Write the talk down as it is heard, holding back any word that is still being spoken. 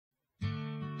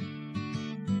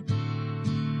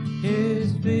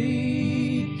His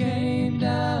feet came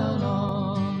down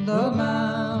on the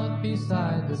mount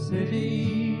beside the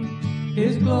city.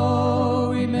 His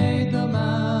glory made the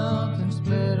mountain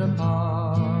split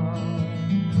apart.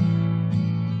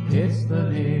 It's the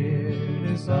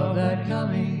nearness of that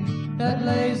coming that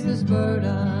lays this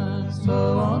burden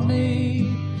so on me.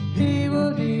 He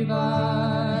will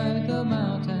divide the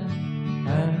mountain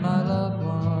and my loved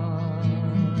one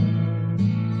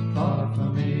far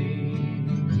from me.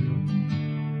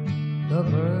 The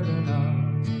burden of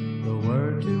the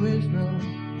word to Israel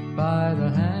by the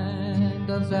hand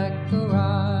of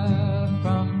Zechariah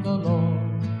from the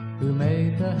Lord who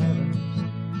made the heavens,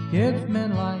 gives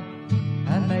men life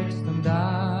and makes them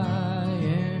die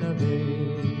in a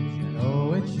vision.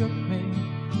 Oh, it shook me.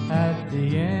 At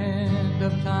the end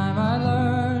of time I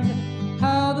learned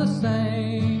how the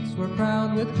saints were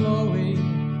crowned with glory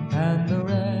and the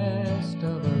rest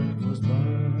of earth was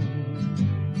burned.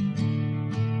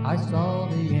 I saw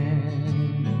the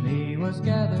enemy was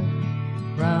gathered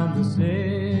round the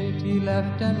city,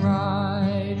 left and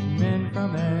right, men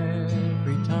from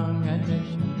every tongue and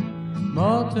nation,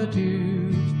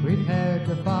 multitudes prepared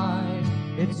to fight.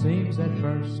 It seems at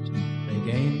first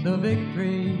they gained the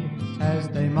victory as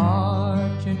they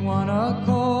march in one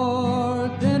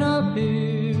accord. Then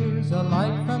appears a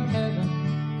light from heaven,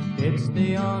 it's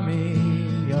the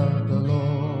army of the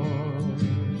Lord.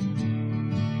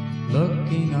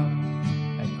 Looking up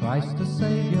at Christ the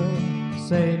Savior,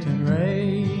 Satan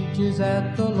rages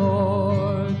at the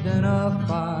Lord. Then a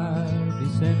fire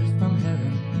descends from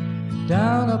heaven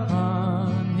down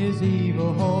upon his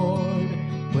evil horde.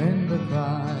 When the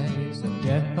cries of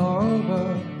death are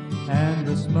over and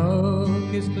the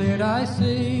smoke is cleared, I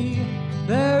see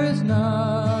there is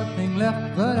nothing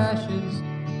left but ashes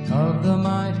of the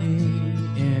mighty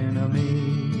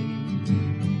enemy.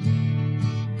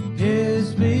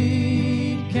 His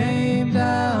feet came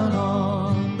down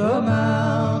on the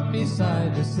mount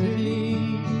beside the city.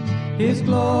 His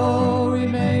glory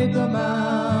made the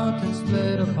mountain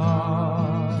split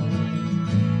apart.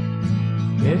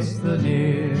 It's the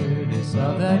nearness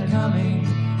of that coming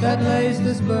that lays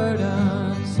this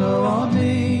burden so on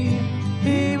me.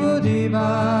 He will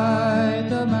divide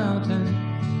the mountain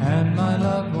and my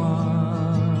loved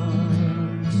ones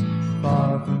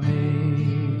far from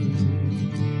me.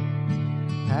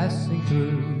 Passing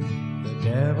through the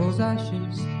devil's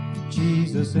ashes,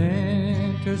 Jesus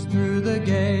enters through the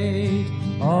gate.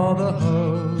 All the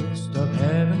host of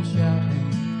heaven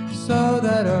shouting, so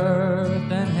that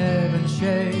earth and heaven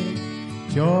shake.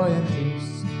 Joy and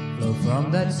peace flow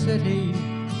from that city.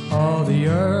 All the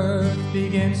earth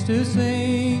begins to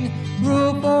sing.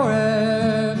 Rule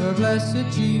forever, blessed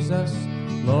Jesus,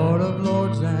 Lord of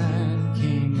lords and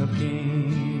King of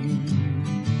kings.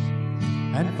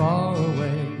 And far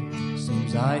away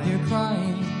seems I hear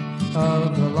crying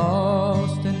of the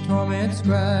lost in torment's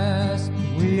grasp.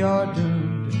 We are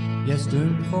doomed, yes,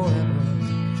 doomed forever.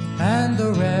 And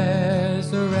the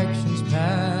resurrection's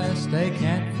past, they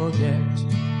can't forget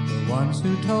the ones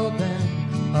who told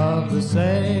them of the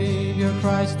Savior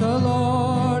Christ the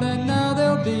Lord. And now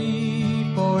they'll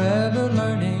be forever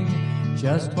learning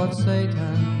just what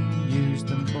Satan used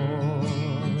them for.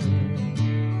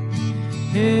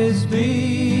 His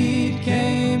feet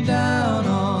came down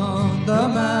on the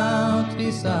mount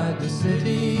beside the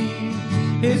city.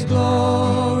 His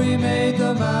glory made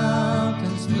the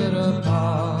mountain split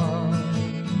apart.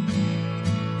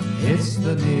 It's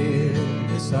the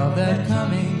nearness of that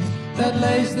coming that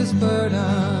lays this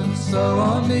burden so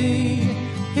on me.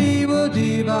 He will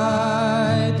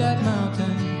divide that mountain